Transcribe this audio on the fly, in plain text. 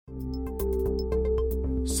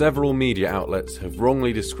Several media outlets have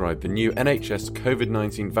wrongly described the new NHS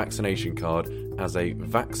COVID-19 vaccination card as a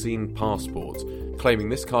vaccine passport, claiming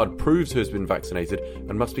this card proves who has been vaccinated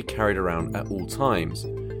and must be carried around at all times.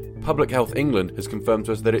 Public Health England has confirmed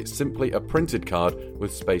to us that it's simply a printed card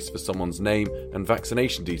with space for someone's name and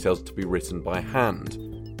vaccination details to be written by hand.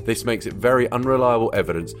 This makes it very unreliable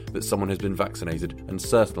evidence that someone has been vaccinated and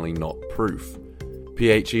certainly not proof.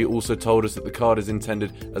 PHE also told us that the card is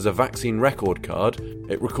intended as a vaccine record card.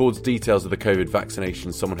 It records details of the COVID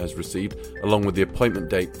vaccination someone has received, along with the appointment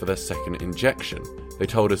date for their second injection. They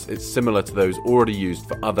told us it's similar to those already used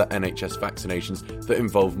for other NHS vaccinations that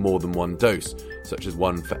involve more than one dose, such as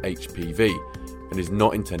one for HPV, and is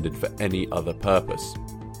not intended for any other purpose.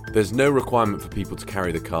 There's no requirement for people to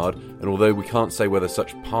carry the card, and although we can't say whether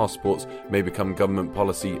such passports may become government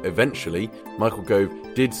policy eventually, Michael Gove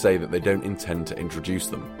did say that they don't intend to introduce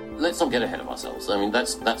them. Let's not get ahead of ourselves. I mean,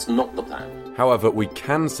 that's not the plan. However, we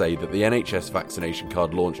can say that the NHS vaccination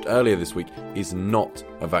card launched earlier this week is not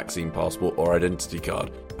a vaccine passport or identity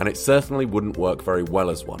card, and it certainly wouldn't work very well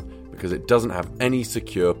as one, because it doesn't have any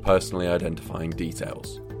secure personally identifying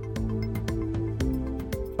details.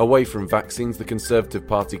 Away from vaccines, the Conservative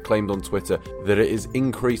Party claimed on Twitter that it has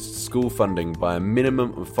increased school funding by a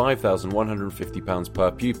minimum of £5,150 per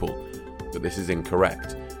pupil, but this is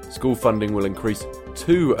incorrect. School funding will increase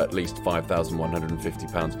to at least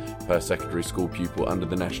 £5,150 per secondary school pupil under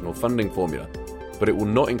the National Funding Formula, but it will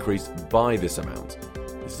not increase by this amount.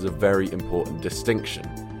 This is a very important distinction.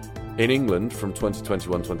 In England, from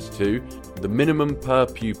 2021-22, the minimum per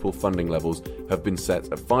pupil funding levels have been set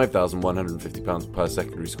at £5,150 per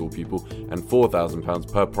secondary school pupil and £4,000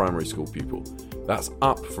 per primary school pupil. That's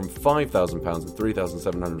up from £5,000 and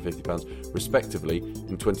 £3,750 respectively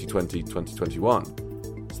in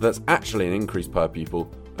 2020-2021. So that's actually an increase per pupil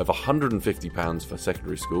of £150 for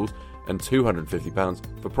secondary schools and £250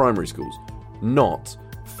 for primary schools, not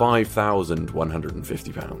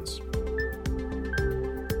 £5,150.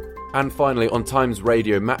 And finally, on Times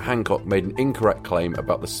Radio, Matt Hancock made an incorrect claim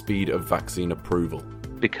about the speed of vaccine approval.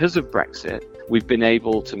 Because of Brexit, we've been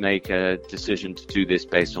able to make a decision to do this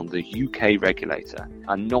based on the UK regulator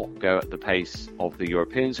and not go at the pace of the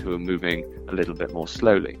Europeans, who are moving a little bit more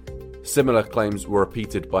slowly. Similar claims were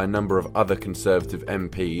repeated by a number of other Conservative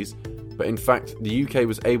MPs, but in fact the UK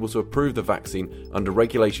was able to approve the vaccine under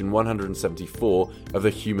Regulation 174 of the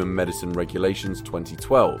Human Medicine Regulations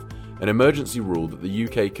 2012, an emergency rule that the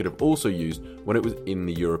UK could have also used when it was in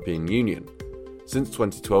the European Union. Since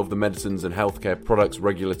 2012, the Medicines and Healthcare Products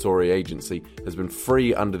Regulatory Agency has been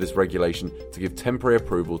free under this regulation to give temporary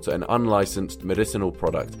approval to an unlicensed medicinal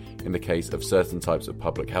product in the case of certain types of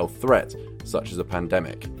public health threat, such as a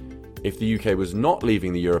pandemic. If the UK was not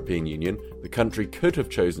leaving the European Union, the country could have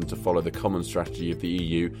chosen to follow the common strategy of the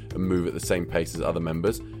EU and move at the same pace as other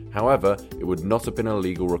members. However, it would not have been a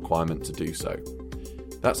legal requirement to do so.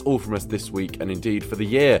 That's all from us this week, and indeed for the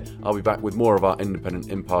year. I'll be back with more of our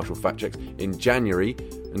independent, impartial fact checks in January.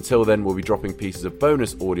 Until then, we'll be dropping pieces of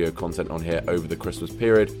bonus audio content on here over the Christmas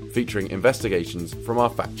period, featuring investigations from our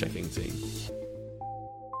fact-checking team.